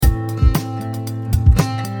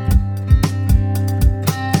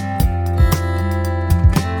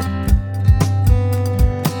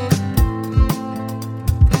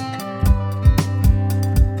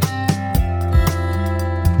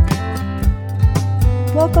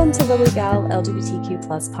Welcome to the Legal LGBTQ+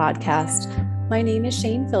 podcast. My name is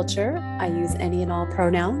Shane Filcher. I use any and all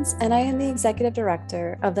pronouns, and I am the Executive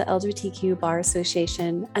Director of the LGBTQ Bar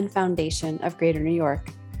Association and Foundation of Greater New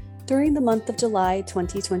York. During the month of July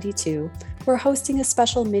 2022, we're hosting a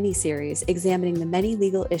special mini-series examining the many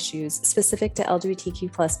legal issues specific to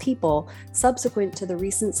LGBTQ+ people subsequent to the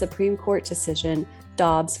recent Supreme Court decision,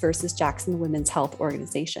 Dobbs versus Jackson Women's Health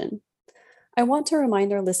Organization. I want to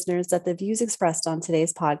remind our listeners that the views expressed on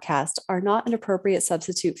today's podcast are not an appropriate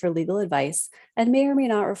substitute for legal advice and may or may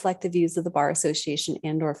not reflect the views of the Bar Association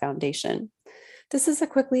and/or Foundation. This is a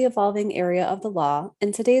quickly evolving area of the law,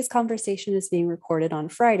 and today's conversation is being recorded on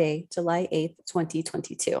Friday, July 8th,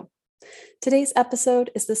 2022. Today's episode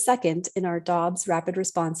is the second in our Dobbs Rapid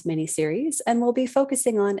Response mini-series, and we'll be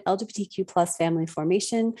focusing on LGBTQ+ family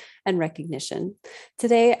formation and recognition.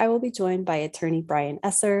 Today, I will be joined by attorney Brian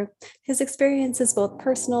Esser. His experience is both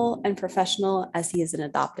personal and professional as he is an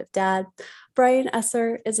adoptive dad. Brian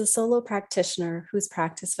Esser is a solo practitioner whose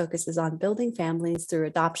practice focuses on building families through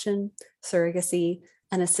adoption, surrogacy,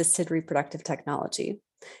 and assisted reproductive technology.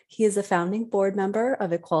 He is a founding board member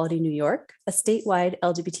of Equality New York, a statewide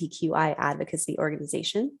LGBTQI advocacy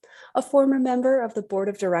organization, a former member of the board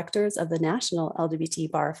of directors of the National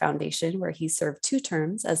LGBT Bar Foundation, where he served 2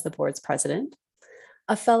 terms as the board's president,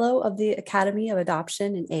 a fellow of the Academy of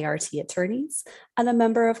Adoption and ART Attorneys, and a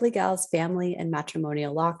member of Legal's Family and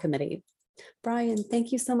Matrimonial Law Committee. Brian,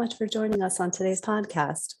 thank you so much for joining us on today's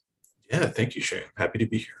podcast. Yeah, thank you, Shane. Happy to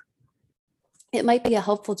be here. It might be a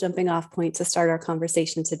helpful jumping off point to start our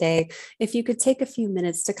conversation today if you could take a few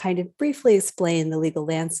minutes to kind of briefly explain the legal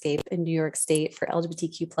landscape in New York State for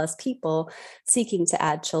LGBTQ+ people seeking to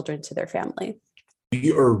add children to their family.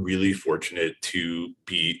 We are really fortunate to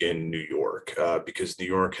be in New York because New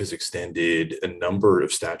York has extended a number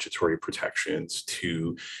of statutory protections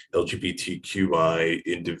to LGBTQI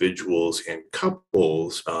individuals and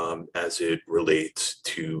couples as it relates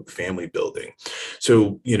to family building.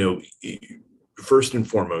 So, first and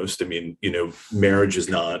foremost, marriage is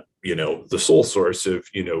not, the sole source of,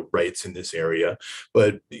 rights in this area.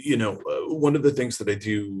 But, one of the things that I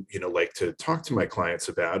do, like to talk to my clients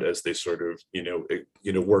about as they sort of,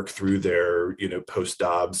 work through their,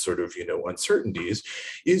 post-Dobbs sort of, uncertainties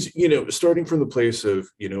is, starting from the place of,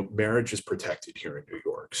 marriage is protected here in New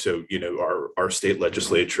York. So, our state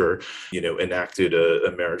legislature, enacted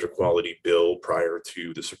a marriage equality bill prior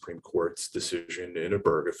to the Supreme Court's decision in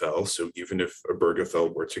Obergefell. So even if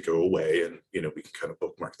Obergefell were to go away, and, we can kind of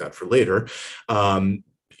bookmark that for later,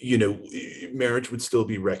 marriage would still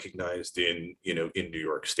be recognized in New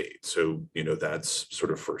York State. So, that's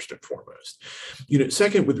sort of first and foremost.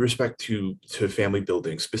 Second, with respect to family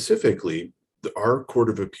building specifically, our Court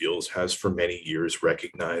of Appeals has for many years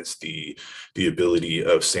recognized the ability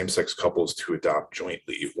of same-sex couples to adopt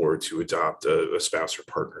jointly or to adopt a spouse or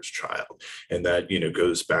partner's child. And that,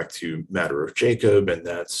 goes back to Matter of Jacob, and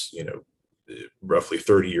that's, roughly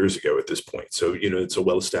 30 years ago at this point. So, it's a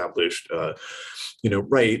well-established,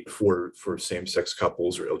 right for same-sex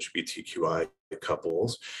couples or LGBTQI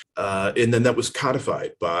couples. And then that was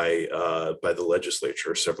codified by the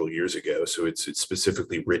legislature several years ago. So it's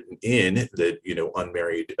specifically written in that,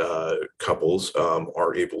 unmarried couples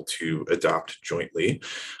are able to adopt jointly.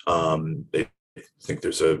 I think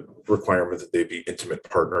there's a requirement that they be intimate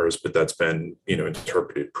partners, but that's been,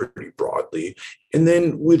 interpreted pretty broadly. And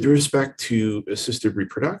then with respect to assisted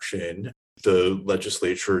reproduction, the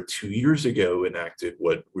legislature 2 years ago enacted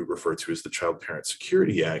what we refer to as the Child Parent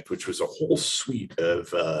Security Act, which was a whole suite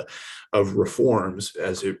of reforms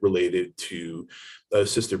as it related to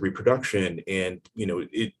assisted reproduction. And,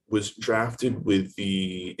 it was drafted with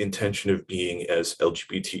the intention of being as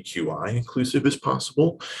LGBTQI inclusive as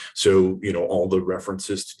possible. So, all the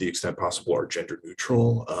references to the extent possible are gender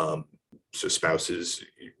neutral. So spouses,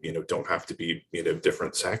 don't have to be,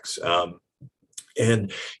 different sex.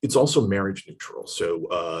 And it's also marriage neutral.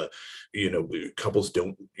 So, couples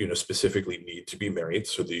don't, specifically need to be married.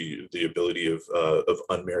 So the ability of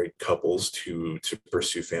unmarried couples to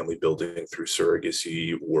pursue family building through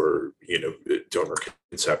surrogacy or, donor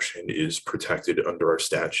conception is protected under our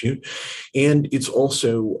statute. And it's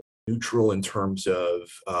also neutral in terms of,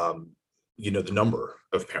 the number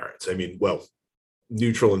of parents.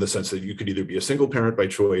 Neutral in the sense that you could either be a single parent by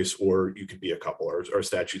choice or you could be a couple. Our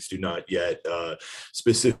statutes do not yet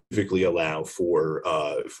specifically allow for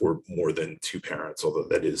more than 2 parents, although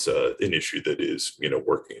that is an issue that is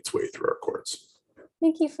working its way through our courts.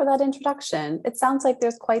 Thank you for that introduction. It sounds like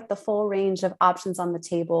there's quite the full range of options on the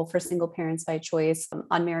table for single parents by choice,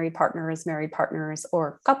 unmarried partners, married partners,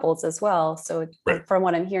 or couples as well. So right. From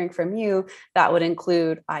what I'm hearing from you, that would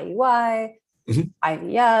include IUI, Mhm.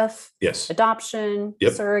 IVF, Yes. adoption,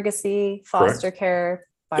 Yep. surrogacy, foster Correct. care,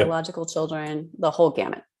 Yep. biological children, the whole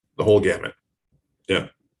gamut. The whole gamut. Yeah.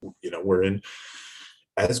 We're in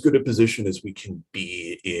as good a position as we can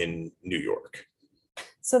be in New York.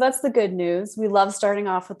 So that's the good news. We love starting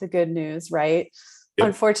off with the good news, right? Yep.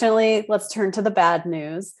 Unfortunately, let's turn to the bad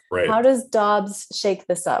news. Right. How does Dobbs shake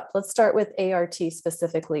this up? Let's start with ART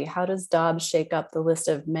specifically. How does Dobbs shake up the list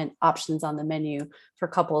of options on the menu for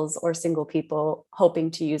couples or single people hoping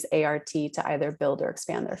to use ART to either build or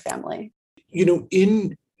expand their family?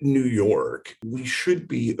 In New York, we should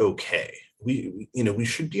be okay. We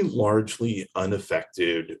should be largely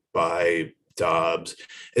unaffected by Dobbs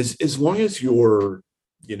as long as your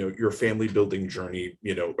family building journey,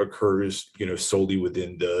 occurs, solely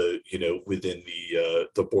within the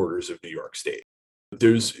borders of New York State.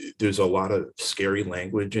 There's a lot of scary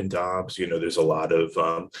language in Dobbs. There's a lot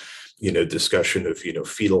of discussion of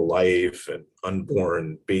fetal life and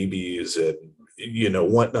unborn babies and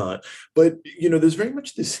whatnot. But there's very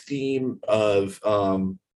much this theme of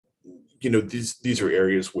these are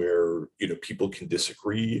areas where people can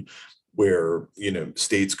disagree, where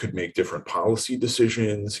states could make different policy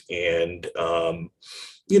decisions, and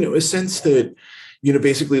a sense that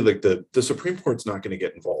basically like the Supreme Court's not going to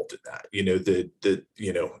get involved in that.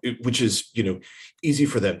 Which is easy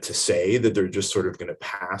for them to say that they're just sort of going to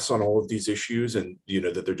pass on all of these issues, and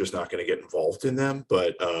that they're just not going to get involved in them.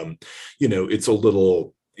 But it's a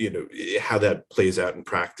little how that plays out in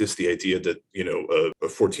practice. The idea that a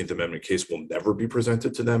 14th Amendment case will never be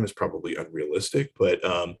presented to them is probably unrealistic. But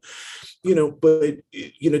to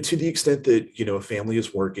the extent that a family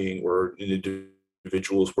is working, or an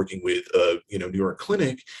individual is working with a New York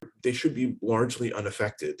clinic, they should be largely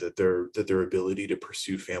unaffected. That their ability to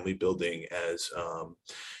pursue family building as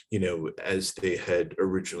they had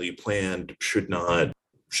originally planned should not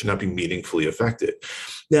be meaningfully affected.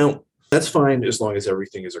 Now, that's fine as long as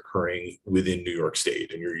everything is occurring within New York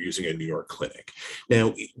State and you're using a New York clinic.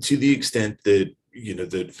 Now, to the extent that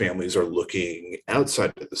that families are looking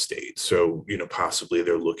outside of the state, so possibly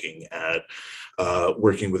they're looking at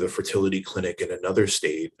working with a fertility clinic in another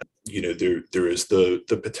state, there is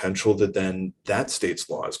the potential that then that state's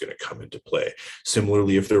law is going to come into play.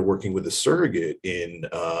 Similarly, if they're working with a surrogate in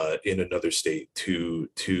another state to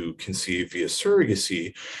conceive via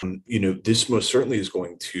surrogacy, this most certainly is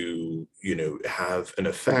going to have an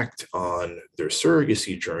effect on their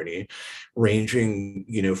surrogacy journey, ranging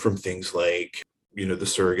from things like the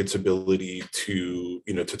surrogate's ability to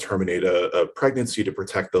terminate a pregnancy to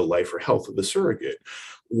protect the life or health of the surrogate,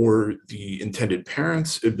 or the intended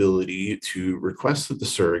parent's ability to request that the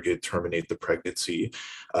surrogate terminate the pregnancy,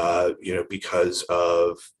 because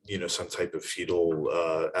of some type of fetal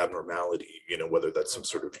abnormality, whether that's some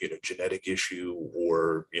sort of genetic issue,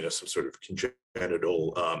 or some sort of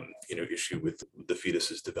congenital issue with the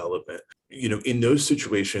fetus's development. In those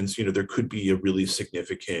situations, there could be a really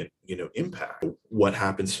significant impact. What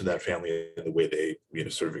happens to that family and the way they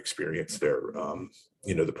sort of experience their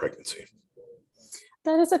the pregnancy.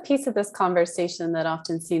 That is a piece of this conversation that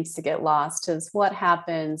often seems to get lost, is what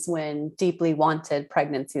happens when deeply wanted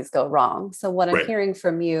pregnancies go wrong. So what I'm Right. hearing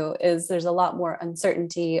from you is there's a lot more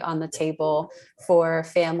uncertainty on the table for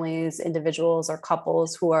families, individuals, or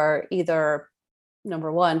couples who are either,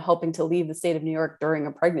 number one, hoping to leave the state of New York during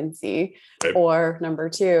a pregnancy, Right. or number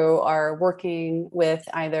two, are working with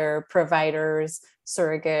either providers,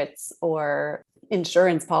 surrogates, or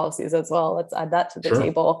insurance policies as well. Let's add that to the Sure.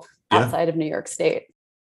 table Yeah. outside of New York State.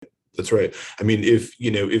 That's right. I mean, if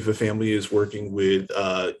a family is working with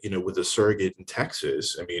a surrogate in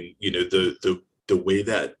Texas, I mean, the way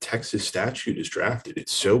that Texas statute is drafted,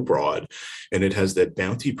 it's so broad, and it has that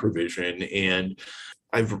bounty provision. And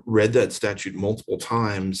I've read that statute multiple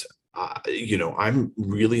times. I'm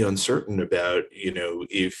really uncertain about,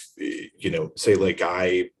 if, say like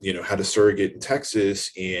I, had a surrogate in Texas,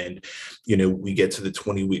 and, we get to the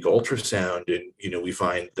 20-week ultrasound, and, we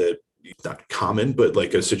find that not common, but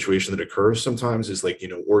like a situation that occurs sometimes is like,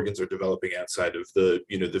 organs are developing outside of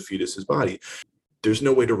the fetus's body. There's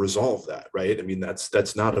no way to resolve that, right? I mean,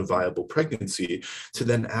 that's not a viable pregnancy. To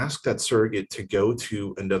then ask that surrogate to go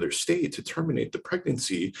to another state to terminate the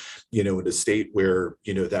pregnancy, in a state where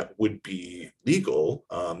that would be legal,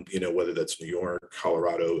 whether that's New York,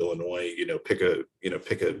 Colorado, Illinois, pick a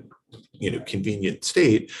convenient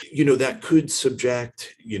state, that could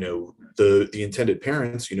subject the intended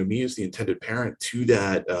parents, me as the intended parent, to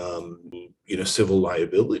that civil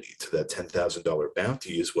liability, to that $10,000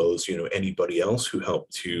 bounty, as well as anybody else who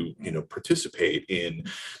helped to participate in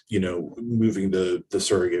moving the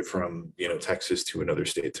surrogate from Texas to another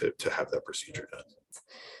state to have that procedure done.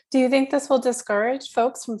 Do you think this will discourage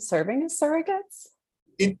folks from serving as surrogates?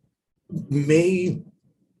 It may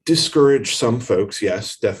discourage some folks,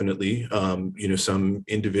 yes, definitely. Some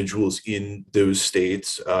individuals in those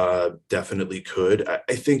states definitely could.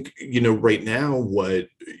 I think, right now, what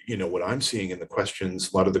I'm seeing in the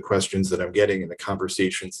questions, a lot of the questions that I'm getting and the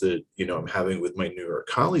conversations that, I'm having with my New York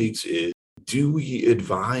colleagues is, do we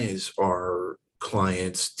advise our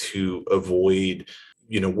clients to avoid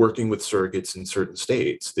working with surrogates in certain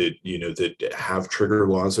states that, that have trigger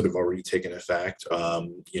laws that have already taken effect,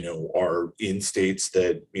 are in states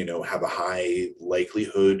that, have a high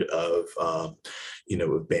likelihood of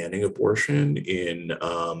banning abortion in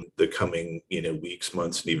the coming, weeks,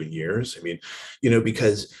 months, and even years. I mean,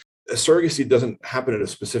 because a surrogacy doesn't happen at a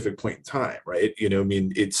specific point in time, right?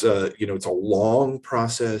 It's a long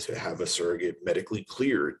process to have a surrogate medically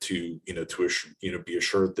cleared to, be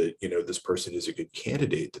assured that, this person is a good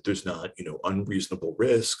candidate, that there's not, unreasonable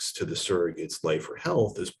risks to the surrogate's life or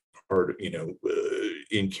health as part of,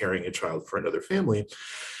 in carrying a child for another family.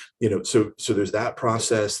 So there's that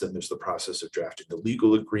process. Then there's the process of drafting the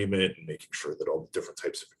legal agreement and making sure that all the different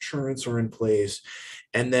types of insurance are in place.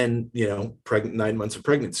 And then, 9 months of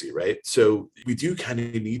pregnancy, right? So we do kind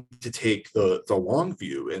of need to take the long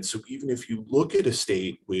view. And so even if you look at a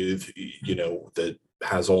state with, that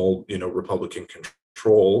has all, Republican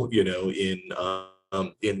control,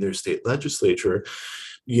 in their state legislature,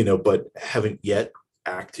 but haven't yet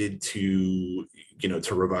acted to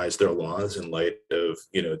revise their laws in light of,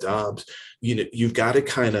 Dobbs, you've got to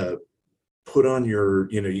kind of put on your,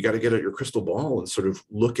 you got to get out your crystal ball and sort of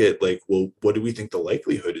look at like, well, what do we think the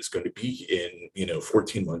likelihood is going to be in,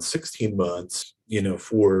 14 months, 16 months,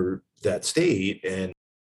 for that state? And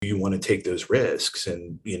you want to take those risks.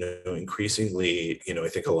 And, increasingly, I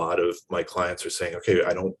think a lot of my clients are saying, okay,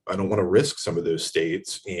 I don't want to risk some of those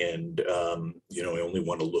states. And, I only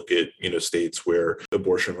want to look at, states where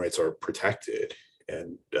abortion rights are protected.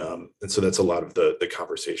 And so that's a lot of the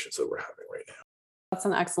conversations that we're having right now. That's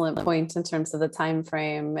an excellent point in terms of the time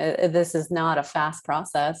frame. This is not a fast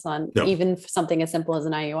process on No. even something as simple as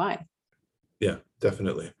an IUI. Yeah,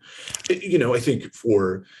 definitely. I think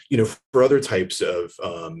for other types of,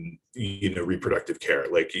 reproductive care,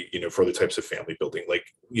 like, for other types of family building, like,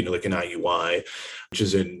 like an IUI, which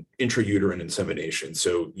is an intrauterine insemination.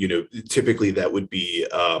 So, typically that would be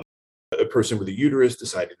a person with a uterus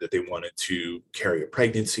decided that they wanted to carry a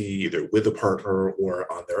pregnancy either with a partner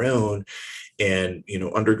or on their own, and,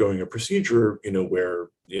 undergoing a procedure, where,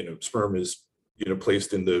 sperm is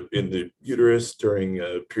placed in the uterus during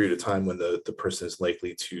a period of time when the person is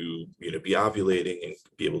likely to be ovulating and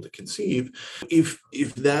be able to conceive. If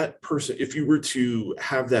you were to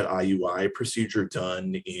have that IUI procedure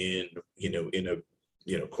done in a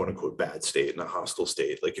quote unquote bad state, in a hostile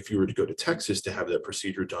state, like if you were to go to Texas to have that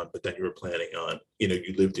procedure done, but then you were planning on,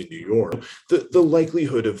 you lived in New York, the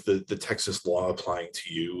likelihood of the Texas law applying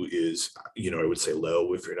to you is, I would say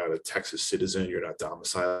low. If you're not a Texas citizen, you're not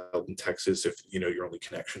domiciled in Texas, if, your only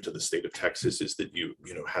connection to the state of Texas is that you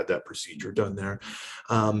had that procedure done there,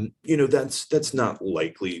 that's not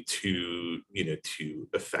likely to, to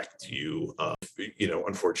affect you,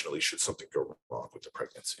 unfortunately, should something go wrong with the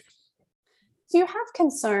pregnancy. Do you have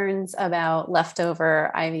concerns about leftover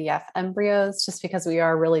IVF embryos, just because we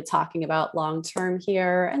are really talking about long-term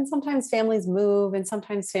here, and sometimes families move and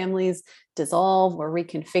sometimes families dissolve or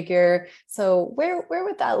reconfigure? So where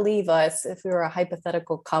would that leave us if we were a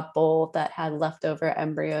hypothetical couple that had leftover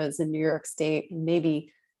embryos in New York State and maybe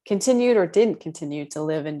continued or didn't continue to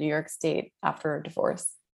live in New York State after a divorce?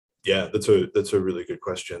 Yeah, that's a really good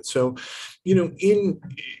question. So, in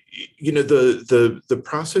the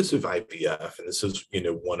process of IVF, and this is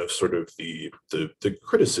one of sort of the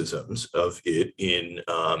criticisms of it in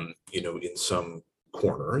in some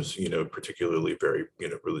corners, particularly very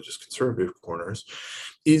religious conservative corners,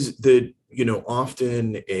 is that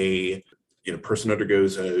often a person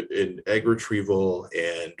undergoes an egg retrieval,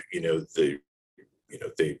 and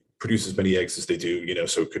they produce as many eggs as they do,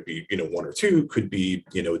 so it could be, one or two, could be,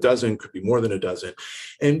 a dozen, could be more than a dozen.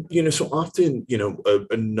 And, so often,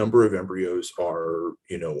 a number of embryos are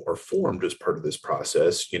formed as part of this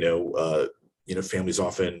process. Families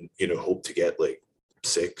often, hope to get like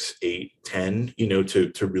 6, 8, 10,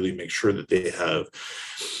 to really make sure that they have,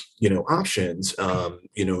 options,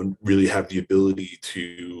 and really have the ability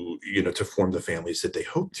to, to form the families that they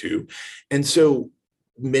hope to. And so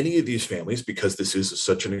many of these families, because this is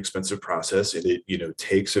such an expensive process and it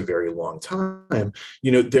takes a very long time,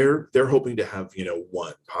 they're hoping to have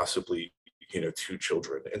one, possibly two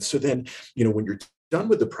children. And so then when you're done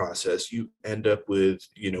with the process, you end up with,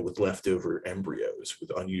 with leftover embryos, with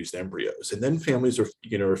unused embryos. And then families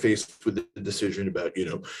are faced with the decision about,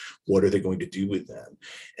 what are they going to do with them?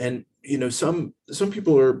 And, some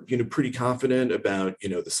people are, pretty confident about,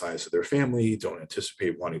 the size of their family, don't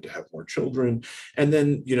anticipate wanting to have more children. And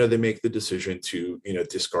then, they make the decision to,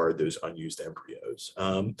 discard those unused embryos.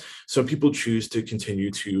 Some people choose to continue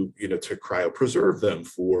to, to cryopreserve them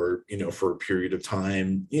for a period of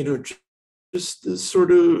time, just as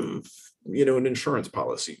sort of, an insurance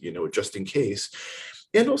policy, just in case.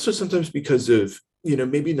 And also sometimes because of,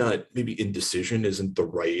 maybe indecision isn't the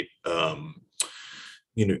right,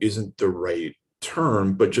 isn't the right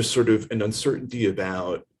term, but just sort of an uncertainty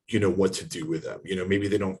about, what to do with them. Maybe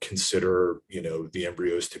they don't consider, the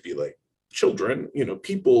embryos to be like children,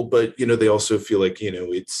 people, but, they also feel like,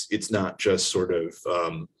 it's not just sort of,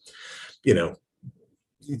 you know,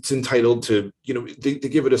 it's entitled to, they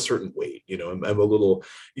give it a certain weight, I'm a little,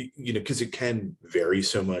 because it can vary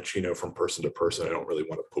so much, from person to person. I don't really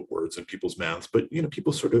want to put words in people's mouths, but,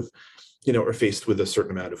 people sort of, are faced with a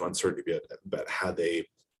certain amount of uncertainty about how they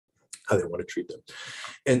want to treat them.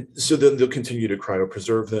 And so then they'll continue to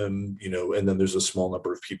cryopreserve them, and then there's a small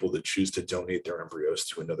number of people that choose to donate their embryos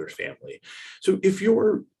to another family. So if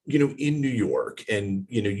you're, in New York and,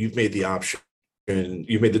 you've made the option, and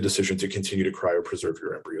you made the decision to continue to cryopreserve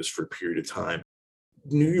your embryos for a period of time,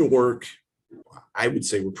 New York, I would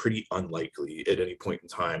say, we're pretty unlikely at any point in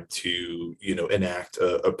time to, enact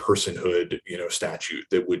a personhood, statute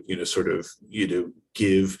that would, sort of,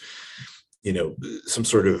 give, some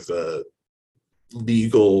sort of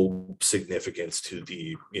legal significance to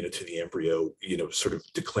the, to the embryo, sort of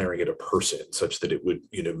declaring it a person such that it would,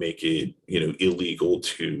 make it, illegal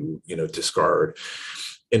to, discard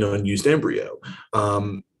an unused embryo.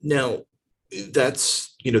 Now,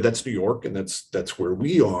 that's New York, and that's where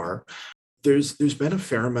we are. There's been a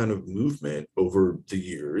fair amount of movement over the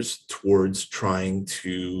years towards trying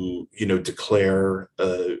to, declare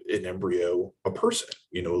an embryo a person,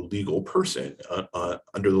 a legal person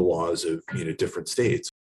under the laws of, different states.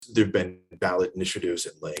 There've been ballot initiatives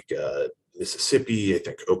in Mississippi, I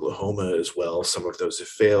think Oklahoma as well. Some of those have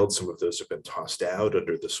failed. Some of those have been tossed out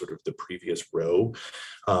under the sort of the previous Roe,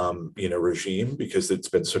 regime, because it's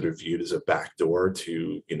been sort of viewed as a backdoor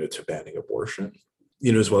to, to banning abortion,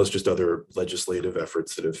 as well as just other legislative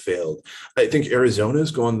efforts that have failed. I think Arizona's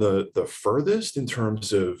gone the furthest in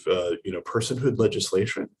terms of, personhood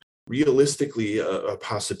legislation. Realistically, a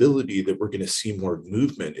possibility that we're going to see more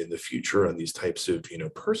movement in the future on these types of,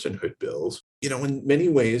 personhood bills. In many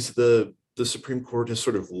ways, the Supreme Court has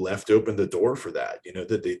sort of left open the door for that,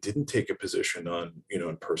 that they didn't take a position on,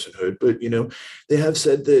 on personhood, but, they have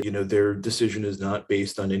said that, their decision is not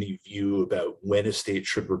based on any view about when a state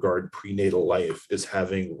should regard prenatal life as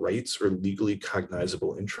having rights or legally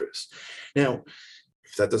cognizable interests. Now,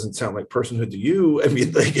 if that doesn't sound like personhood to you, I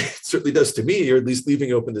mean, it certainly does to me, or at least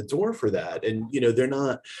leaving open the door for that. And,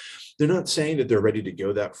 they're not saying that they're ready to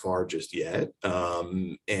go that far just yet.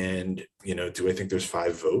 And, do I think there's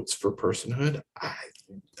 5 votes for personhood? I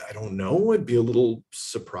don't know. I'd be a little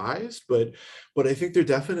surprised, but I think they're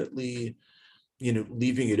definitely,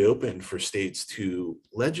 leaving it open for states to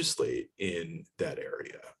legislate in that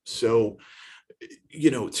area. So,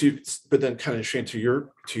 but then kind of, Shane, to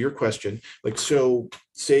your question, so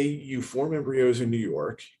say you form embryos in New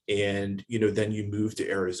York and, then you move to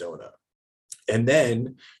Arizona, and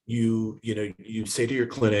then you say to your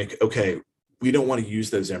clinic, okay, we don't want to use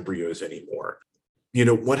those embryos anymore.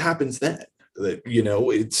 What happens then? That,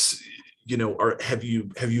 it's, have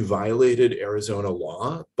you violated Arizona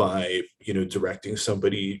law by, directing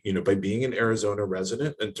somebody, by being an Arizona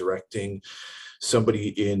resident and directing somebody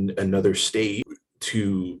in another state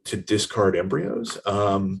to discard embryos?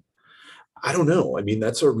 I don't know. I mean,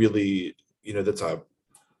 that's a really,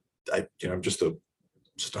 I'm just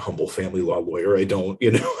a humble family law lawyer. I don't,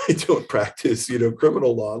 I don't practice,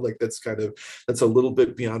 criminal law. That's a little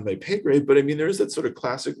bit beyond my pay grade. But I mean, there's that sort of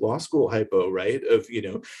classic law school hypo, right? Of,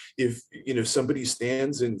 if, somebody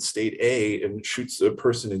stands in state A and shoots a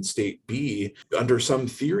person in state B, under some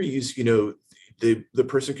theories, the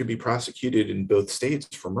person could be prosecuted in both states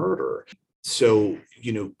for murder. So,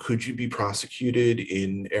 could you be prosecuted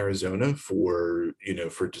in Arizona for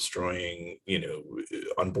destroying,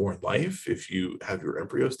 unborn life if you have your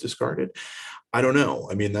embryos discarded? I don't know.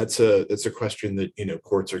 I mean, that's a question that,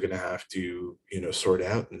 courts are going to have to, sort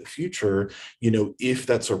out in the future, if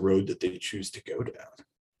that's a road that they choose to go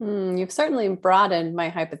down. You've certainly broadened my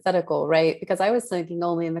hypothetical, right? Because I was thinking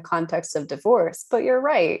only in the context of divorce, but you're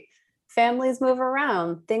right. families move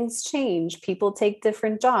around, things change, people take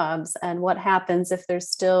different jobs. And what happens if there's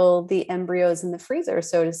still the embryos in the freezer,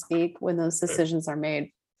 so to speak, when those Right. decisions are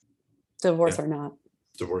made, divorce Yeah. or not?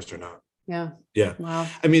 Divorced or not. Yeah. Yeah. Wow.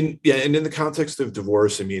 I mean, yeah, and in the context of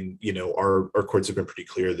divorce, I mean, our courts have been pretty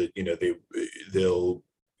clear that, they'll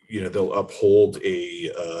they'll uphold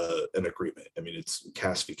an agreement. I mean, it's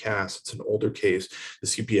Cass v. Cass, it's an older case. The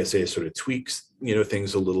CPSA sort of tweaks,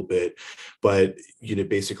 things a little bit, but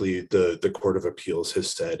basically the Court of Appeals has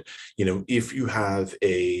said, if you have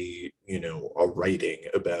a writing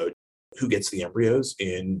about who gets the embryos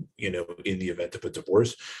in the event of a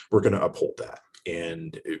divorce, we're going to uphold that.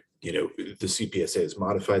 And the CPSA has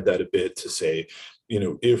modified that a bit to say,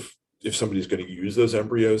 if somebody's going to use those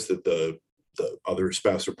embryos, that the other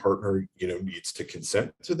spouse or partner, needs to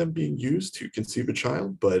consent to them being used to conceive a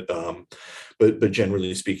child. But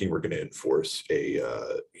generally speaking, we're going to enforce a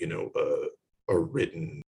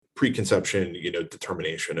written preconception,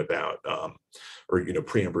 determination about, or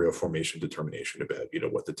pre-embryo formation determination about,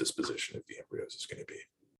 what the disposition of the embryos is going to be.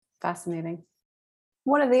 Fascinating.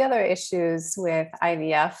 One of the other issues with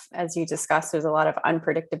IVF, as you discussed, there's a lot of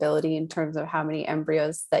unpredictability in terms of how many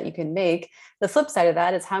embryos that you can make. The flip side of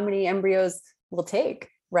that is how many embryos will take,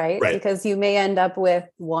 right? Right. Because you may end up with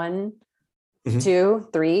 1, Mhm. 2,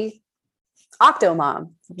 3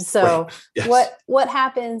 octomom. So Right. Yes. what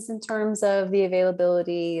happens in terms of the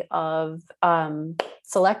availability of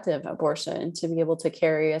selective abortion to be able to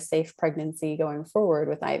carry a safe pregnancy going forward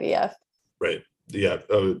with IVF? Right. Yeah.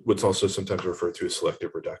 What's also sometimes referred to as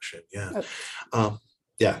selective reduction. Yeah. Oh,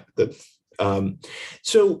 Yeah.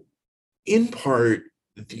 So in part,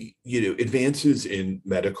 the advances in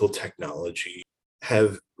medical technology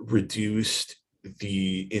have reduced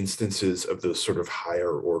the instances of those sort of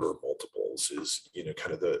higher order multiples, is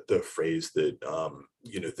kind of the phrase that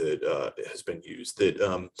has been used,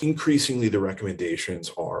 that increasingly the recommendations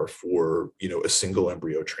are for a single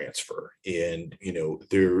embryo transfer, and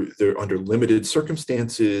they're under limited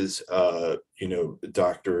circumstances,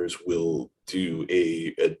 doctors will do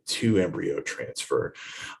a 2 embryo transfer.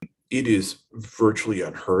 It is virtually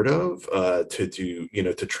unheard of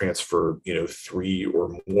to transfer 3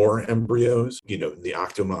 or more embryos. In the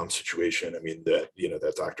Octomom situation, I mean, that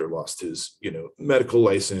doctor lost his medical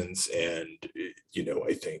license, and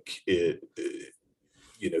I think there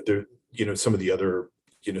some of the other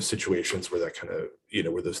situations where that kind of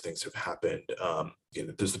where those things have happened.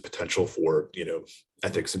 There's the potential for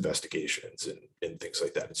ethics investigations and things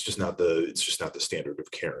like that. It's just not the standard of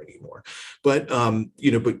care anymore. But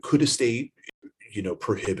but could a state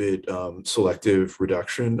prohibit selective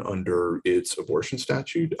reduction under its abortion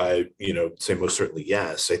statute? I say most certainly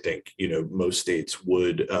yes. I think most states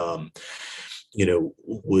would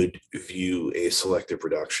view a selective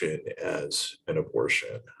reduction as an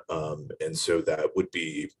abortion. And so that would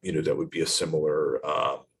be a similar,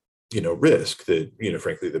 risk that,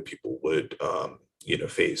 frankly, that people would,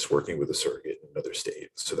 face working with a surrogate in another state.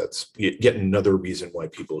 So that's yet another reason why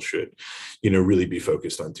people should, really be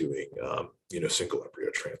focused on doing, single embryo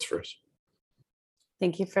transfers.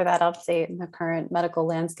 thank you for that update in the current medical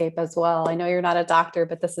landscape as well. I know you're not a doctor,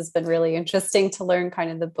 but this has been really interesting to learn kind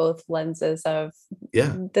of the both lenses of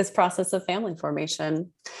Yeah. this process of family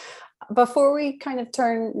formation. Before we kind of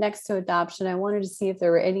turn next to adoption, I wanted to see if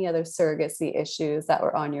there were any other surrogacy issues that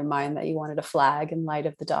were on your mind that you wanted to flag in light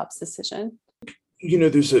of the Dobbs decision.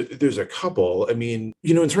 There's a couple. I mean,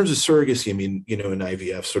 in terms of surrogacy, I mean, in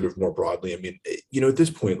IVF sort of more broadly, I mean, at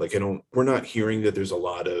this point, like we're not hearing that there's a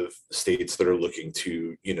lot of states that are looking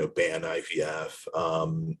to, ban IVF,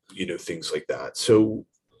 things like that. So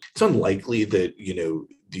it's unlikely that,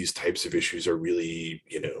 these types of issues are really,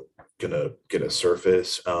 gonna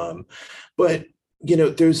surface. But,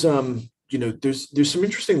 there's there's some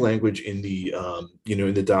interesting language in the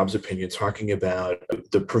in the Dobbs opinion talking about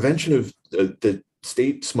the prevention of the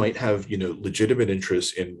states might have legitimate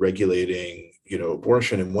interests in regulating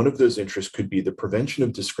abortion, and one of those interests could be the prevention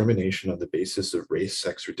of discrimination on the basis of race,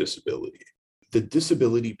 sex, or disability. The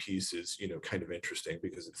disability piece is kind of interesting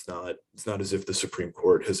because it's not as if the Supreme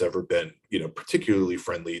Court has ever been particularly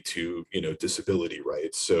friendly to disability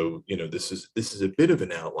rights. So this is a bit of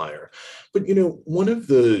an outlier, but one of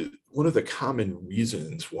the common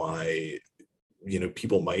reasons why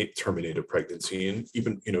people might terminate a pregnancy, and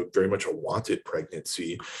even very much a wanted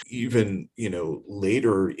pregnancy, even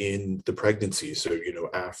later in the pregnancy, so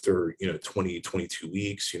after 20 22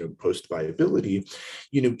 weeks post viability,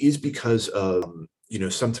 is because of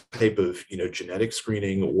some type of, genetic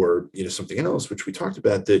screening or, something else, which we talked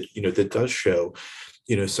about that, that does show,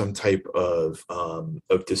 some type of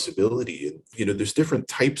disability. And, there's different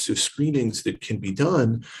types of screenings that can be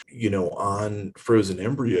done, on frozen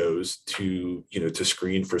embryos to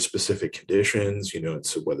screen for specific conditions, and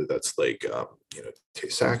so whether that's like,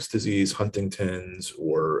 Tay-Sachs disease, Huntington's,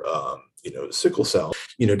 or, sickle cell,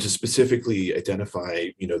 to specifically identify,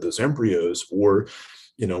 those embryos, or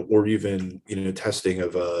even, testing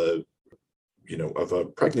of a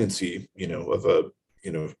pregnancy, of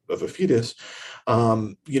a fetus,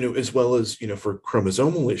 as well as, for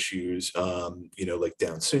chromosomal issues, like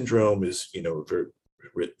Down syndrome is, very,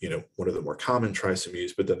 one of the more common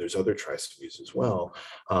trisomies, but then there's other trisomies as well,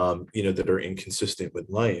 that are inconsistent with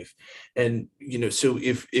life. And, so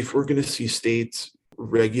if we're going to see states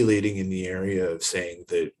regulating in the area of saying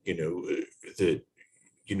that,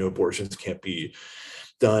 abortions can't be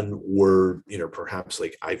done, or perhaps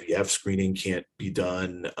like IVF screening can't be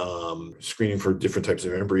done, screening for different types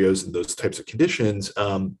of embryos and those types of conditions,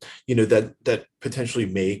 that potentially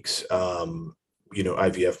makes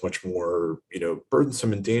IVF much more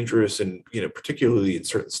burdensome and dangerous, and particularly in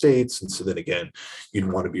certain states. And so then again,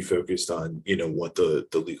 you'd want to be focused on what the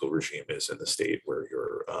legal regime is in the state where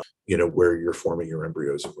you're forming your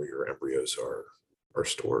embryos and where your embryos are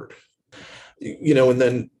stored. And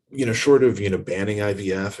then, short of, banning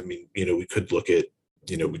IVF, I mean, we could look at,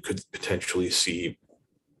 we could potentially see,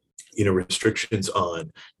 restrictions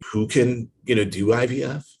on who can, do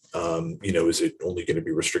IVF. Is it only going to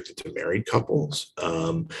be restricted to married couples?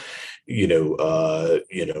 Or,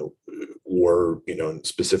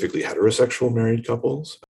 specifically heterosexual married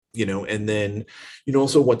couples? And then,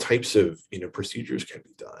 also what types of, procedures can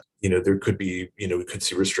be done. There could be, we could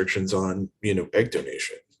see restrictions on, egg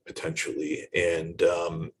donation potentially. And,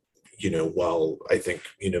 while I think,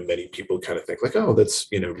 many people kind of think like, oh, that's,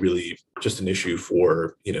 really just an issue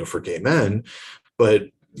for, for gay men, but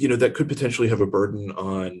that could potentially have a burden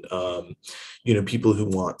on, people who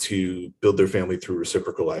want to build their family through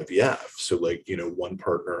reciprocal IVF. So like, one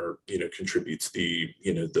partner, contributes the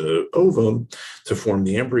ovum to form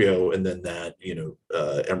the embryo, and then that,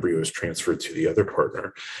 embryo is transferred to the other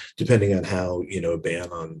partner. Depending on how, a ban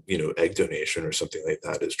on, egg donation or something like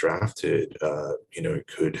that is drafted, it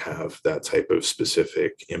could have that type of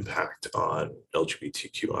specific impact on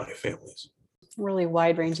LGBTQI families. Really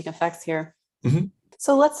wide-ranging effects here. Mm-hmm.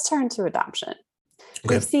 So let's turn to adoption.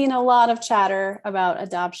 Okay. We've seen a lot of chatter about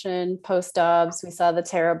adoption post-obs. We saw the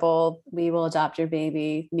terrible "we will adopt your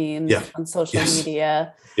baby" memes on social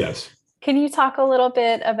media. Yes. Can you talk a little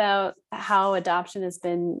bit about how adoption has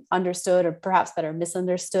been understood, or perhaps better,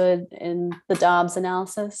 misunderstood in the Dobbs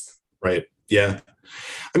analysis? Right. Yeah.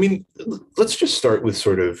 I mean, let's just start with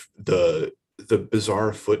sort of the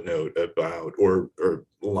bizarre footnote about, or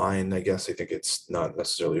line, I guess. I think it's not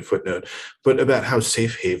necessarily a footnote, but about how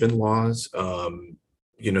safe haven laws,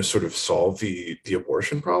 sort of solve the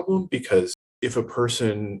abortion problem. Because if a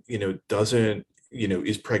person, doesn't,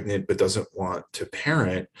 is pregnant but doesn't want to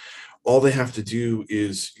parent, all they have to do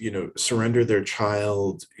is, surrender their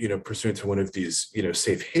child, pursuant to one of these,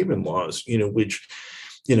 safe haven laws, which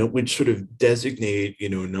sort of designate, a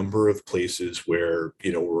number of places where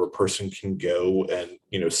a person can go and,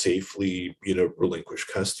 safely, relinquish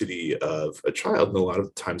custody of a child. And a lot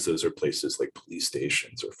of times those are places like police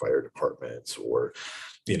stations or fire departments, or,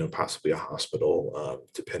 possibly a hospital,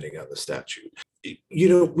 depending on the statute,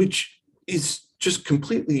 which is just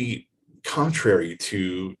completely contrary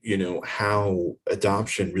to, how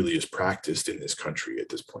adoption really is practiced in this country at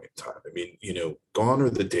this point in time. I mean, gone are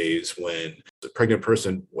the days when the pregnant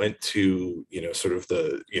person went to, sort of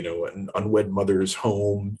the, an unwed mother's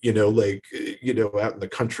home, out in the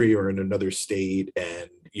country or in another state, and,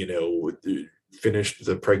 finished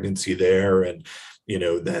the pregnancy there. And,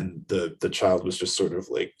 then the child was just sort of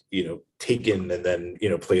like, taken and then,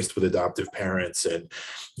 placed with adoptive parents, and,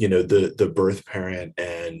 the birth parent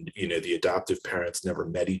and, the adoptive parents never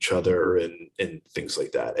met each other, and things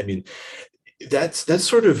like that. I mean, that's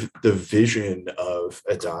sort of the vision of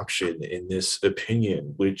adoption in this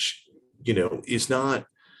opinion, which, is not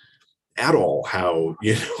at all how,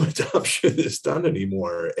 adoption is done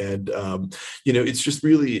anymore. And, it's just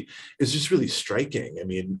really striking. I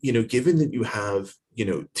mean, given that you have,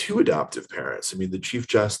 two adoptive parents, I mean, the Chief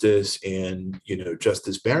Justice and,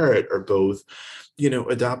 Justice Barrett are both,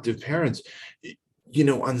 adoptive parents,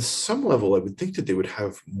 on some level, I would think that they would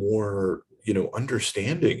have more,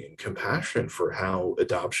 understanding and compassion for how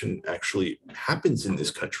adoption actually happens in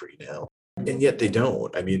this country now. And yet they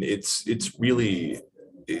don't. I mean, it's really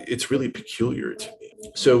peculiar to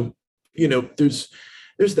me. So, there's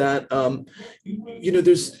there's that.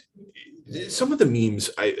 There's some of the memes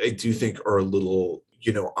I do think are a little,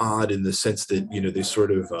 odd in the sense that, they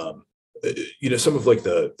sort of, some of like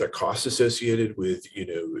the costs associated with,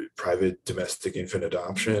 private domestic infant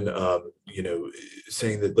adoption,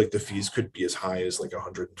 saying that like the fees could be as high as like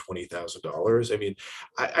 $120,000. I mean,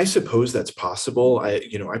 I suppose that's possible.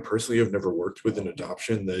 I personally have never worked with an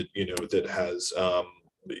adoption that, that has,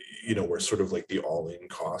 where sort of like the all-in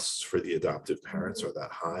costs for the adoptive parents are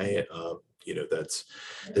that high.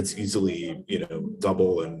 That's easily,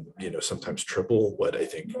 double and, sometimes triple what I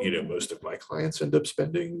think, most of my clients end up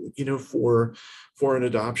spending, for an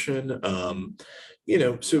adoption.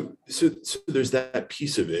 So there's that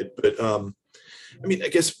piece of it. But I mean, I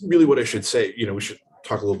guess really what I should say, we should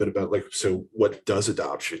talk a little bit about like, so what does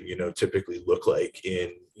adoption, typically look like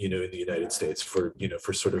in the United States for,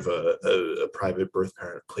 for sort of a private birth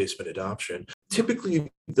parent placement adoption.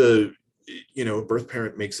 Typically birth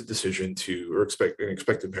parent makes a decision to, or an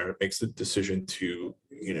expected parent makes the decision to,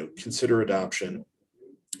 consider adoption.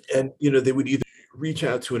 And, they would either reach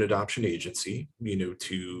out to an adoption agency,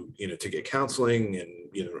 to get counseling and,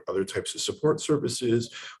 other types of support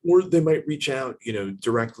services, or they might reach out,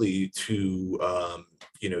 directly to,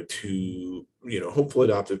 hopeful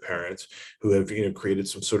adoptive parents who have, created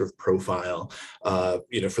some sort of profile,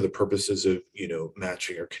 for the purposes of,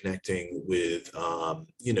 matching or connecting with,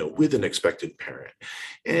 with an expected parent.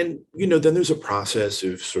 And, then there's a process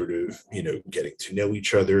of sort of, getting to know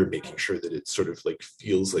each other, making sure that it sort of like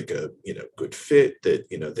feels like a, good fit, that,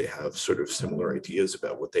 they have sort of similar ideas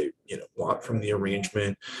about what they, want from the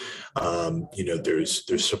arrangement.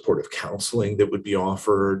 There's supportive counseling that would be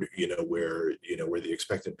offered, where the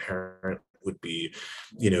expectant parent would be,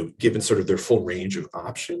 given sort of their full range of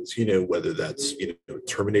options, whether that's,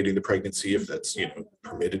 terminating the pregnancy if that's,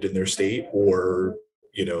 permitted in their state, or,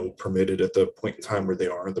 permitted at the point in time where they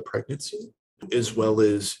are in the pregnancy, as well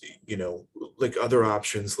as, like other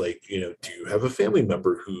options, like, do you have a family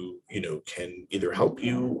member who, can either help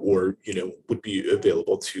you or, would be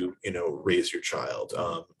available to, raise your child?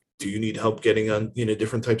 Do you need help getting on,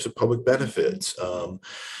 different types of public benefits?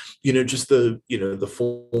 Just the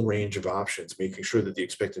full range of options, making sure that the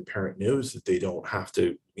expectant parent knows that they don't have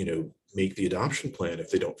to, make the adoption plan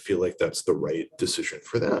if they don't feel like that's the right decision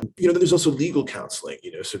for them. Then there's also legal counseling,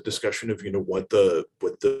 so discussion of, what the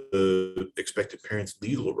expected parent's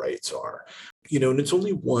legal rights are. And it's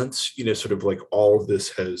only once, sort of like all of this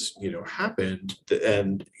has, happened,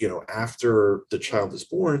 and, after the child is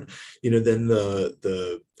born, then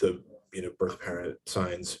the birth parent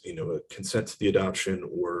signs, a consent to the adoption,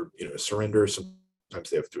 or, surrender. Sometimes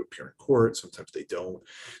they have to appear in court, sometimes they don't.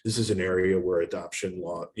 This is an area where adoption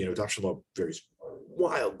law varies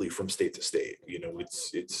wildly from state to state.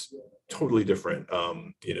 It's totally different,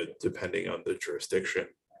 depending on the jurisdiction.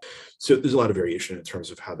 So there's a lot of variation in terms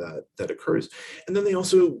of how that occurs. And then they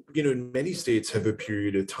also, in many states have a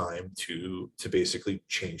period of time to basically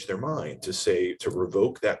change their mind, to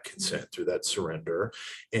revoke that consent or that surrender,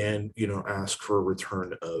 and, ask for a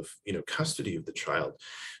return of, custody of the child.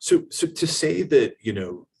 So to say that,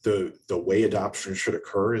 the way adoption should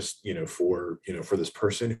occur is, for this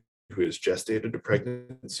person who has gestated a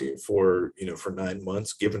pregnancy for 9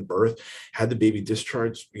 months, given birth, had the baby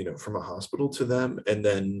discharged, from a hospital to them, and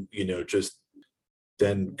then, just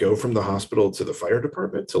then go from the hospital to the fire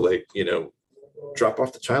department to like, drop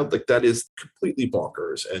off the child. Like, that is completely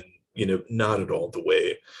bonkers, and, not at all the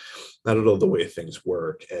way things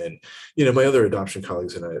work. And, my other adoption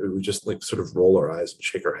colleagues and I, we would just like sort of roll our eyes and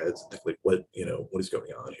shake our heads and think like, what is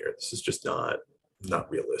going on here? This is just not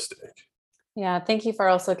realistic. Yeah, thank you for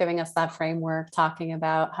also giving us that framework, talking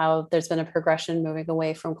about how there's been a progression moving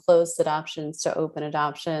away from closed adoptions to open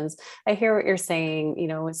adoptions. I hear what you're saying.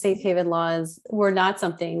 Safe haven laws were not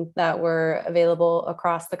something that were available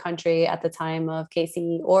across the country at the time of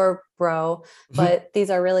Casey or Roe, but these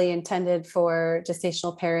are really intended for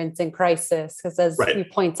gestational parents in crisis. Because as Right. you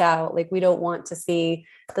point out, like, we don't want to see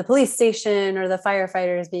the police station or the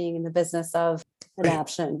firefighters being in the business of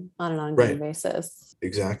adoption on an ongoing Right. basis.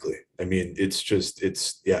 Exactly. I mean,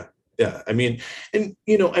 yeah. Yeah. I mean, and,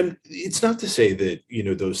 it's not to say that,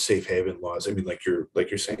 those safe haven laws, I mean, like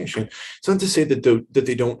you're saying, Shane, it's not to say that that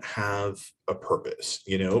they don't have a purpose,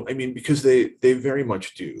 I mean, because they very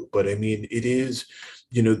much do. But I mean, it is,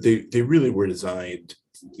 they really were designed,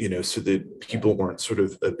 so that people weren't sort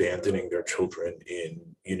of abandoning their children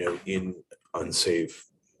in unsafe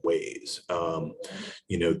ways.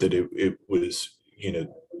 That it was,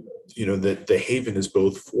 that the haven is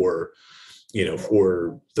both for,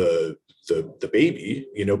 for the baby,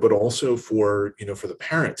 but also for, for the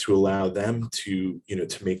parent to allow them to,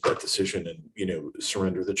 to make that decision and,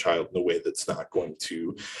 surrender the child in a way that's not going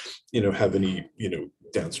to, have any,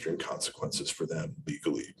 downstream consequences for them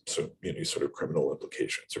legally. So, sort of criminal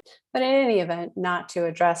implications. But in any event, not to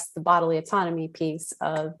address the bodily autonomy piece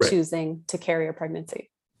of Right. choosing to carry a pregnancy.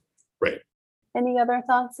 Right. Any other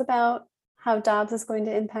thoughts about how Dobbs is going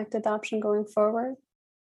to impact adoption going forward?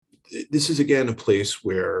 This is again a place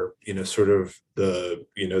where, sort of the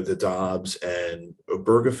Dobbs and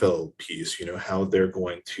Obergefell piece, how they're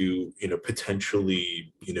going to,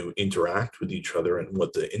 potentially, interact with each other and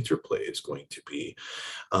what the interplay is going to be.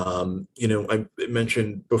 I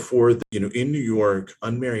mentioned before that, in New York,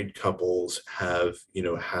 unmarried couples have,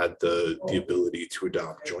 had the ability to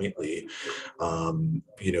adopt jointly,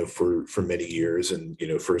 for many years, and,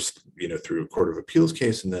 first, through a Court of Appeals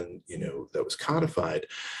case, and then, that was codified.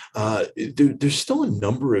 There's still a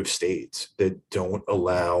number of states that don't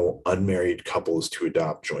allow unmarried couples to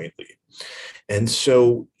adopt jointly. And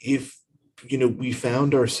so if, we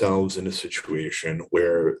found ourselves in a situation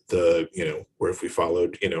where where if we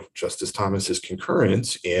followed, Justice Thomas's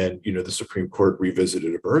concurrence and, the Supreme Court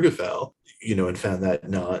revisited Obergefell, and found that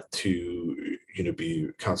not to, be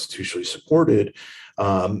constitutionally supported,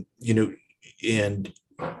 and,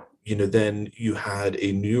 then you had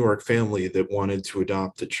a New York family that wanted to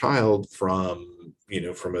adopt a child from,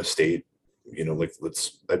 from a state, like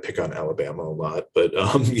I pick on Alabama a lot, but,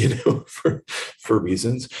 for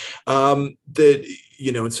reasons, that,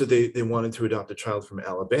 and so they wanted to adopt a child from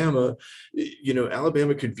Alabama.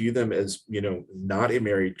 Alabama could view them as, not a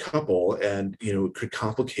married couple, and, it could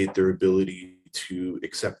complicate their ability to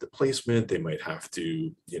accept the placement. They might have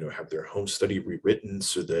to, have their home study rewritten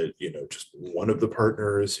so that, just one of the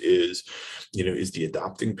partners is the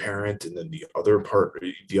adopting parent, and then the other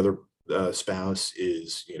spouse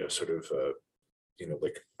is, sort of,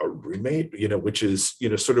 like a roommate, which is,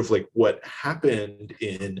 sort of like what happened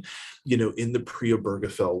in, in the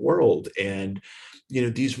pre-Obergefell world. And,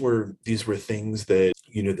 these were things that,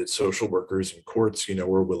 that social workers and courts,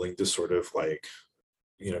 were willing to sort of like,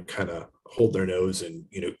 kind of hold their nose and,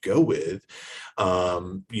 go with,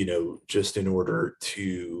 just in order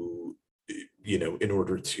to, get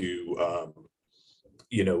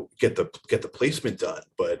the placement done.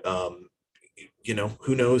 But,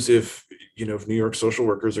 who knows if, if New York social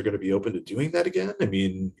workers are going to be open to doing that again. I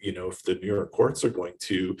mean, if the New York courts are going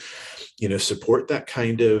to, support that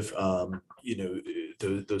kind of,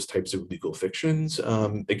 those types of legal fictions.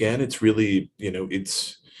 Again, it's really,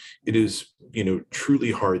 it is,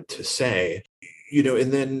 truly hard to say.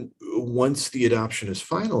 And then once the adoption is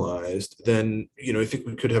finalized, then, I think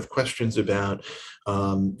we could have questions about,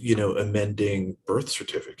 amending birth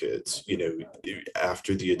certificates,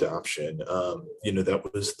 after the adoption. That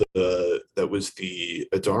was the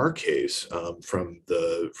Adar case, from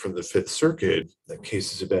the Fifth Circuit. That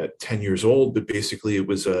case is about 10 years old, but basically it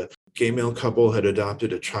was a gay male couple had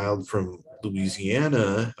adopted a child from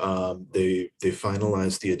Louisiana. They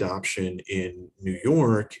finalized the adoption in New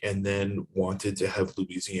York, and then wanted to have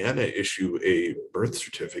Louisiana issue a birth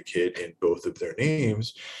certificate in both of their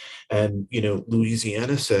names. And,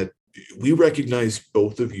 Louisiana said, we recognize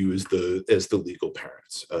both of you as the legal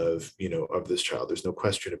parents of, of this child. There's no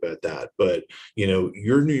question about that. But,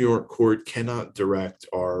 your New York court cannot direct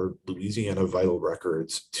our Louisiana vital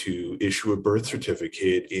records to issue a birth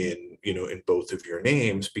certificate in, in both of your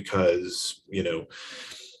names, because,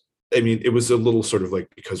 I mean, it was a little sort of like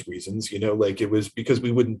because reasons, like it was because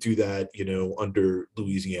we wouldn't do that, under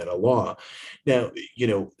Louisiana law. Now,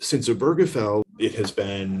 since Obergefell, it has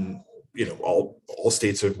been, all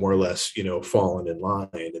states have more or less, fallen in line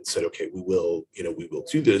and said, okay, we will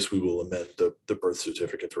do this. We will amend the birth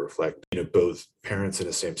certificate to reflect, both parents in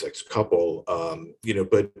a same-sex couple,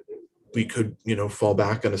 but we could, fall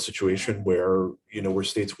back on a situation where, where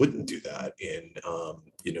states wouldn't do that in,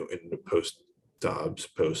 in the post-Dobbs,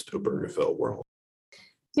 post-Obergefell world.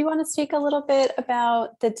 Do you want to speak a little bit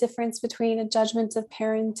about the difference between a judgment of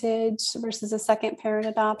parentage versus a second parent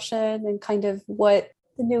adoption, and kind of what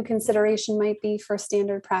the new consideration might be for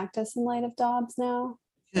standard practice in light of Dobbs now?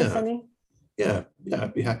 Yeah,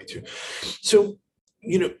 I'd be happy to. So,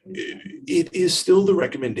 it is still the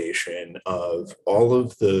recommendation of all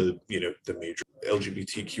of the, the major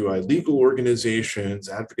LGBTQI legal organizations,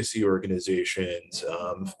 advocacy organizations,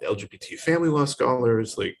 LGBT family law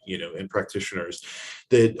scholars, like, and practitioners,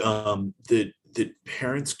 that, that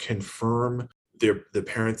parents confirm the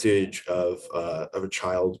parentage of a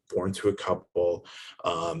child born to a couple,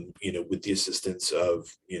 with the assistance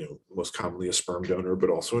of, most commonly a sperm donor, but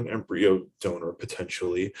also an embryo donor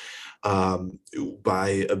potentially,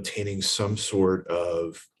 by obtaining some sort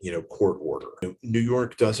of, court order. New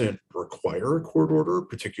York doesn't require a court order,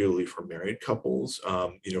 particularly for married couples,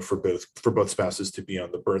 for both spouses to be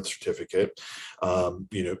on the birth certificate.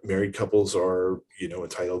 Married couples are,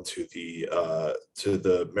 entitled to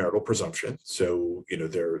the marital presumption. So,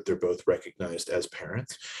 they're both recognized as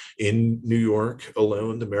parents. In New York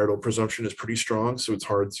alone, the marital presumption is pretty strong, so it's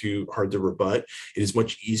hard to rebut. It is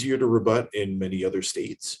much easier to rebut in many other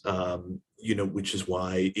states, which is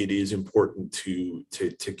why it is important to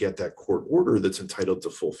get that court order that's entitled to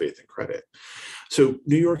full faith and credit. So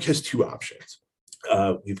New York has two options.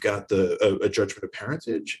 We've got a judgment of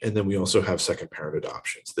parentage, and then we also have second parent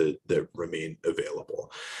adoptions that remain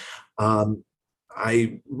available.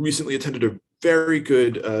 I recently attended a very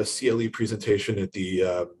good CLE presentation at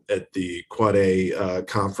the Quad A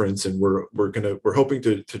conference, and we're hoping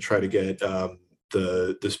to try to get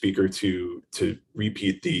the speaker to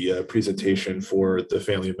repeat the presentation for the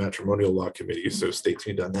Family and Matrimonial Law Committee. So stay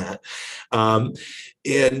tuned on that.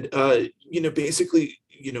 Basically,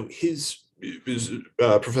 his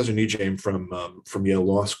Professor Nijaim from Yale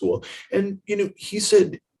Law School, and he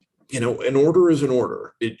said, an order is an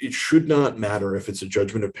order. It should not matter if it's a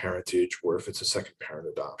judgment of parentage or if it's a second parent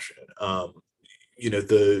adoption.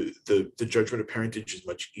 The judgment of parentage is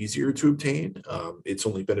much easier to obtain. It's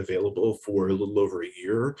only been available for a little over a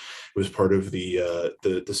year. It was part of the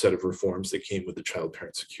set of reforms that came with the Child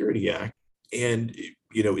Parent Security Act, and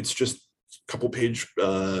it's just couple page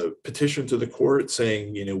petition to the court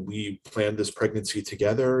saying, we planned this pregnancy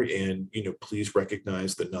together, and, please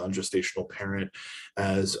recognize the non-gestational parent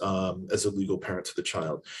as a legal parent to the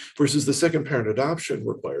child. Versus the second parent adoption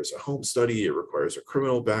requires a home study, it requires a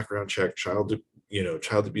criminal background check, child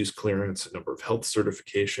abuse clearance, a number of health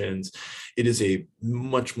certifications. It is a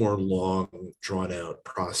much more long, drawn out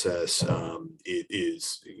process. It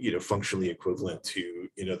is, functionally equivalent to,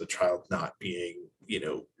 the child not being,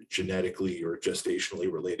 genetically or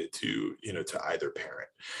gestationally related to, to either parent.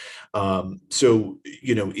 So,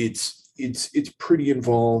 it's pretty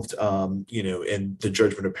involved, and the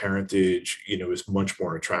judgment of parentage, is much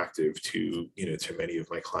more attractive to, to many of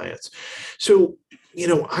my clients. So,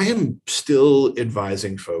 I am still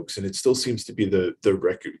advising folks, and it still seems to be the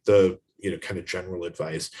kind of general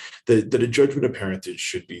advice that a judgment of parentage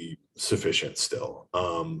should be sufficient still,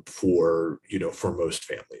 for most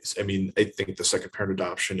families. I mean, I think the second parent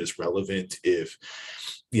adoption is relevant if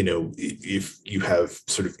you have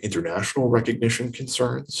sort of international recognition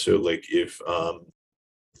concerns. So like if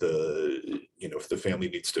the family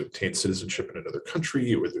needs to obtain citizenship in another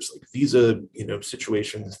country, or there's like visa,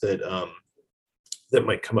 situations that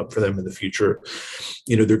might come up for them in the future,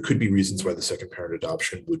 there could be reasons why the second parent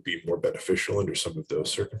adoption would be more beneficial under some of those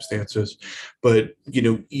circumstances. But,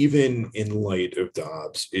 even in light of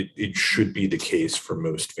Dobbs, it should be the case for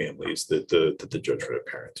most families that the judgment of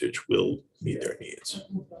parentage will meet their needs.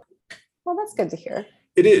 Well, that's good to hear.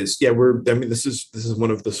 It is. Yeah, this is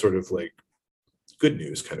one of the sort of like good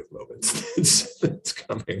news kind of moments that's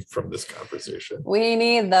coming from this conversation. We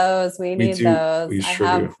need those. We sure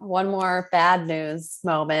I have one more bad news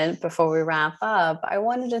moment before we wrap up. I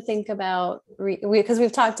wanted to think about, because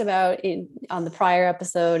we've talked about on the prior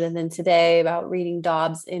episode and then today about reading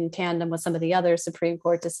Dobbs in tandem with some of the other Supreme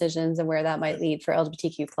Court decisions and where that might lead for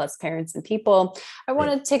LGBTQ plus parents and people. I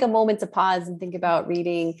want to take a moment to pause and think about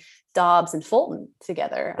reading Dobbs and Fulton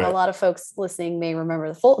together. Right. A lot of folks listening may remember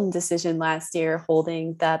the Fulton decision last year,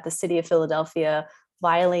 holding that the city of Philadelphia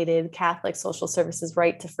violated Catholic social services'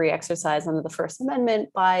 right to free exercise under the First Amendment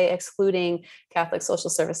by excluding Catholic social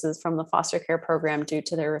services from the foster care program due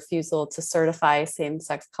to their refusal to certify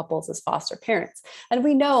same-sex couples as foster parents. And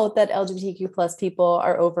we know that LGBTQ plus people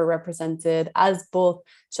are overrepresented as both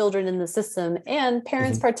children in the system and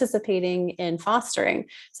parents participating in fostering.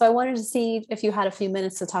 So I wanted to see if you had a few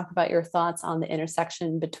minutes to talk about your thoughts on the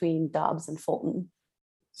intersection between Dobbs and Fulton.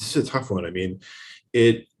 This is a tough one. I mean,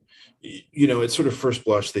 at sort of first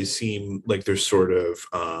blush, they seem like they're sort of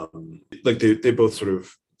like they both sort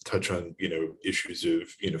of touch on, issues of,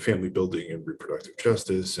 family building and reproductive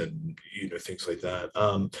justice and, things like that.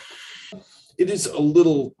 It is a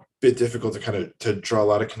little bit difficult to draw a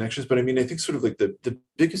lot of connections, but I mean, I think sort of like the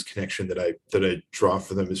biggest connection that I draw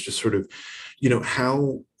for them is just sort of,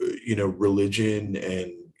 how, religion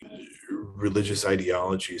and religious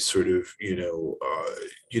ideologies sort of,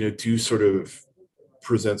 do sort of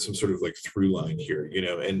present some sort of like through line here,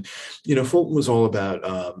 and Fulton was all about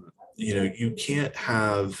you can't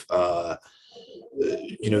have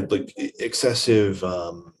like excessive,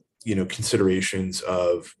 considerations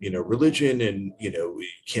of, religion, and, you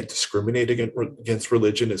can't discriminate against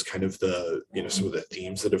religion is kind of the, some of the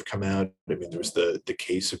themes that have come out. I mean, there's the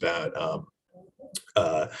case about,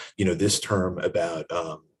 uh, this term about,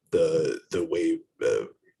 the way,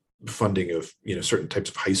 funding of, certain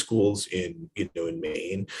types of high schools in, in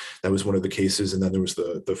Maine. That was one of the cases. And then there was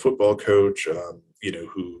the football coach,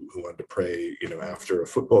 who wanted to pray, after a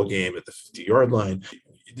football game at the 50-yard line.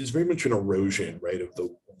 There's very much an erosion, right, of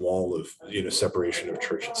the wall of, separation of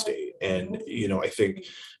church and state. And, I think,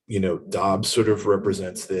 Dobbs sort of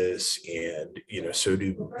represents this, and, so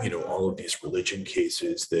do, all of these religion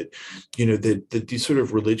cases that, that these sort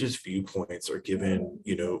of religious viewpoints are given,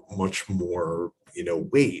 much more,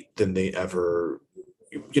 weight than they ever,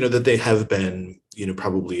 that they have been,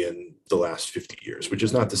 probably in the last 50 years, which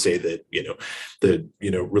is not to say that,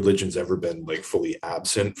 religion's ever been like fully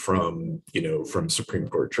absent from, from Supreme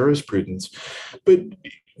Court jurisprudence, but,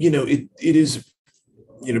 it is,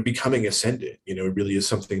 becoming ascendant. It really is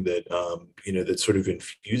something that, that sort of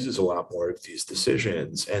infuses a lot more of these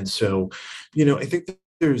decisions. And so, I think that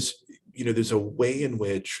there's a way in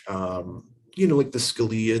which, like the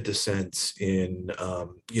Scalia dissents in,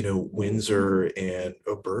 Windsor and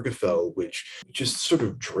Obergefell, which just sort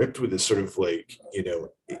of dripped with this sort of like,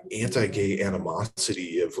 anti-gay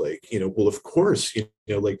animosity of like, well, of course,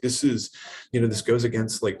 like this is, this goes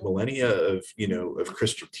against like millennia of, of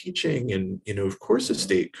Christian teaching. And, of course the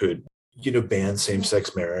state could, ban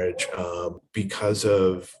same-sex marriage, because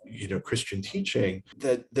of, Christian teaching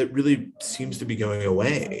that really seems to be going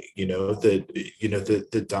away,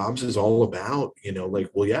 that Dobbs is all about, like,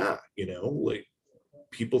 well, yeah, like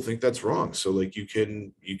people think that's wrong. So like you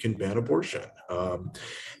can ban abortion.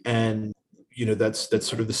 And, that's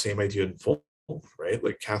sort of the same idea in full, right?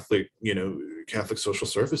 Like Catholic social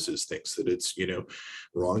services thinks that it's,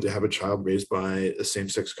 wrong to have a child raised by a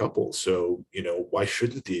same-sex couple. So, why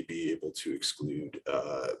shouldn't they be able to exclude,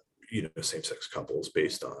 same-sex couples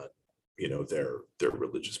based on, their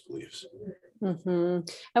religious beliefs? Mm-hmm.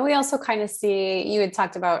 And we also kind of see, you had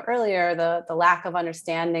talked about earlier, the lack of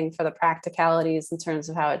understanding for the practicalities in terms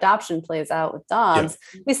of how adoption plays out with Dobbs.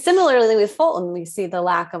 Yeah. We similarly with Fulton, we see the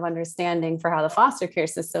lack of understanding for how the foster care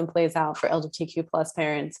system plays out for LGBTQ plus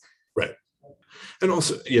parents. Right. And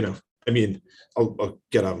also, I mean, I'll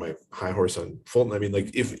get on my high horse on Fulton. I mean,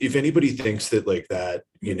 like if anybody thinks that like that,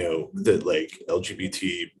 that like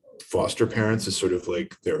LGBT foster parents is sort of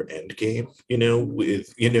like their end game,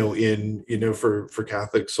 with, for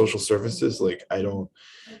Catholic social services, like I hope,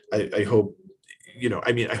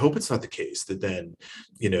 I hope it's not the case that then,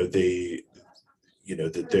 they,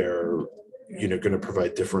 that they're, going to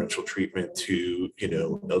provide differential treatment to,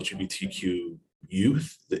 LGBTQ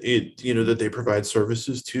youth, that they provide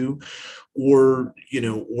services to, or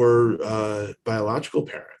biological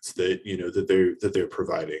parents that they're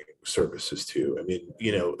providing services to. I mean,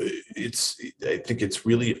 I think it's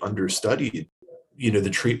really understudied, the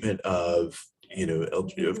treatment of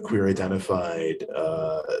of queer identified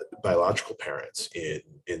biological parents in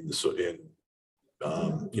the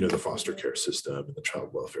foster care system and the child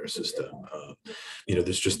welfare system.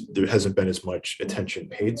 There hasn't been as much attention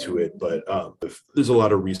paid to it, but there's a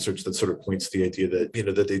lot of research that sort of points to the idea that,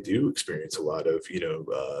 that they do experience a lot of,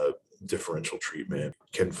 differential treatment.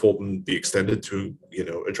 Can Fulton be extended to,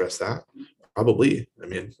 address that? Probably. I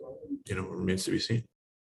mean, it remains to be seen.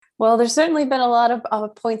 Well, there's certainly been a lot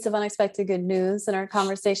of points of unexpected good news in our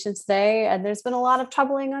conversation today, and there's been a lot of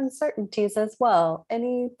troubling uncertainties as well.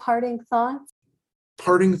 Any parting thoughts?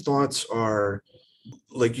 Parting thoughts are,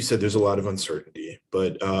 like you said, there's a lot of uncertainty,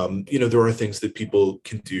 but there are things that people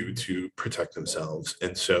can do to protect themselves.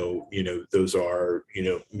 And so, those are,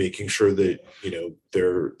 making sure that,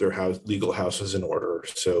 their house, legal house is in order.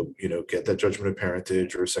 So, get that judgment of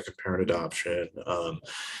parentage or second parent adoption.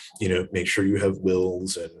 Make sure you have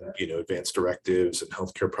wills and, advanced directives and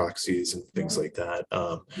healthcare proxies and things like that.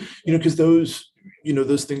 Because those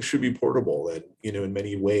things should be portable. And, in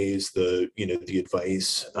many ways, the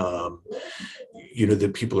advice,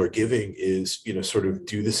 that people are giving is, sort of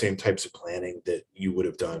do the same types of planning that you would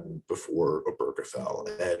have done before Obergefell.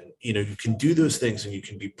 And, you can do those things and you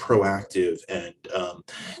can be proactive and,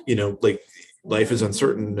 like life is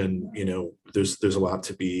uncertain and, there's a lot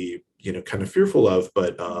to be, kind of fearful of,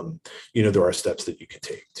 but, there are steps that you can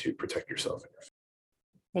take to protect yourself and your family.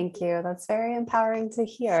 Thank you. That's very empowering to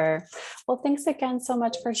hear. Well, thanks again so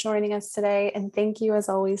much for joining us today. And thank you, as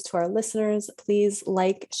always, to our listeners. Please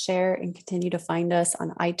like, share, and continue to find us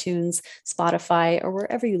on iTunes, Spotify, or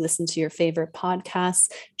wherever you listen to your favorite podcasts.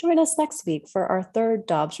 Join us next week for our third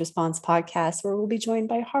Dobbs Response podcast, where we'll be joined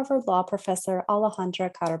by Harvard Law professor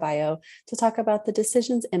Alejandra Caraballo to talk about the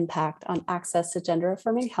decision's impact on access to gender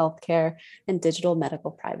affirming healthcare and digital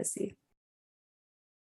medical privacy.